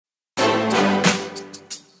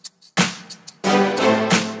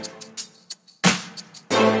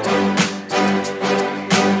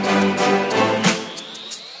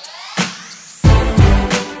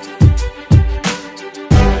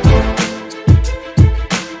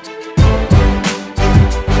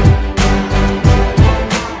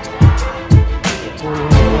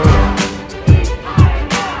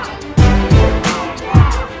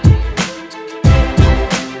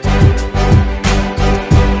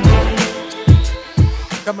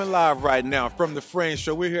Coming live right now from the Framez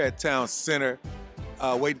Show. We're here at Town Center,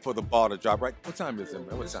 waiting for the ball to drop. Right? What time is it,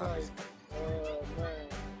 man? What time is it? Man,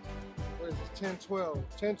 what is it? 10:12.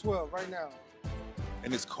 10:12 right now.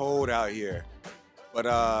 And it's cold out here, but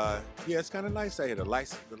yeah, it's kind of nice out here. The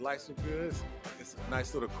lights are good. It's a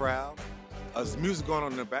nice little crowd. There's music going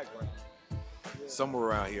on in the background. Somewhere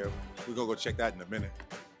around here. We're gonna go check that in a minute.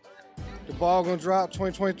 The ball gonna drop.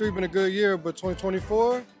 2023 been a good year, but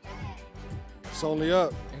 2024, it's only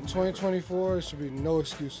up. In 2024, there should be no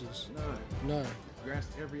excuses. None. Grasp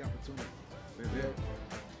every opportunity. Yeah.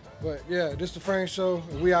 But yeah, this is the Framez Show,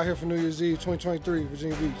 and we out here for New Year's Eve 2023,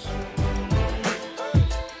 Virginia Beach.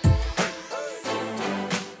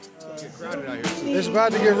 Get crowded out here too. It's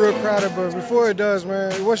about to get real crowded, but before it does,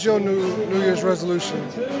 man, what's your New Year's resolution?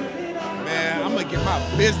 Man, I'm gonna get my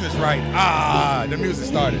business right. The music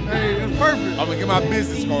started. Hey, it's perfect. I'm gonna get my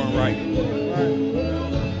business going right.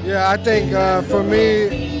 Yeah, I think for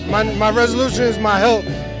me, my resolution is my health.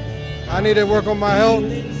 I need to work on my health,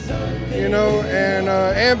 you know,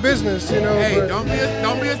 and business, you know. Hey, don't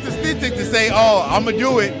be a statistic to say, oh, I'm gonna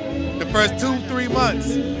do it the first 2-3 months.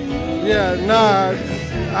 Yeah, nah,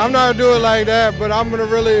 I'm not gonna do it like that, but I'm gonna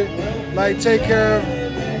really like take care of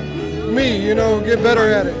me, you know, get better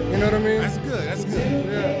at it. You know what I mean? That's good. That's good.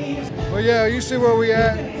 Yeah. But yeah, you see where we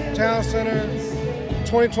at, Town Center,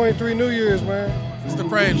 2023 New Year's, man. It's the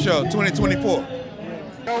Framez Show, 2024.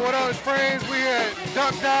 Yo, what up, it's Framez? We at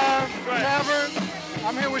Duck Dive Tavern.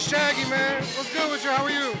 I'm here with Shaggy, man. What's good with you? How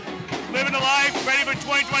are you? Living the life, ready for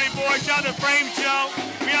 2024. Shout out to Framez Show.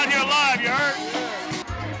 We out here live, you heard?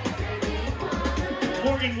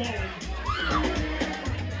 Morgan Wallen.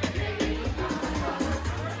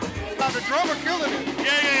 The drummer killing it.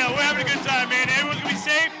 Yeah. We're having a good time, man. Everyone's gonna be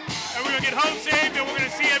safe, and we're gonna get home safe, and we're gonna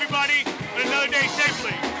see everybody on another day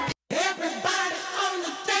safely.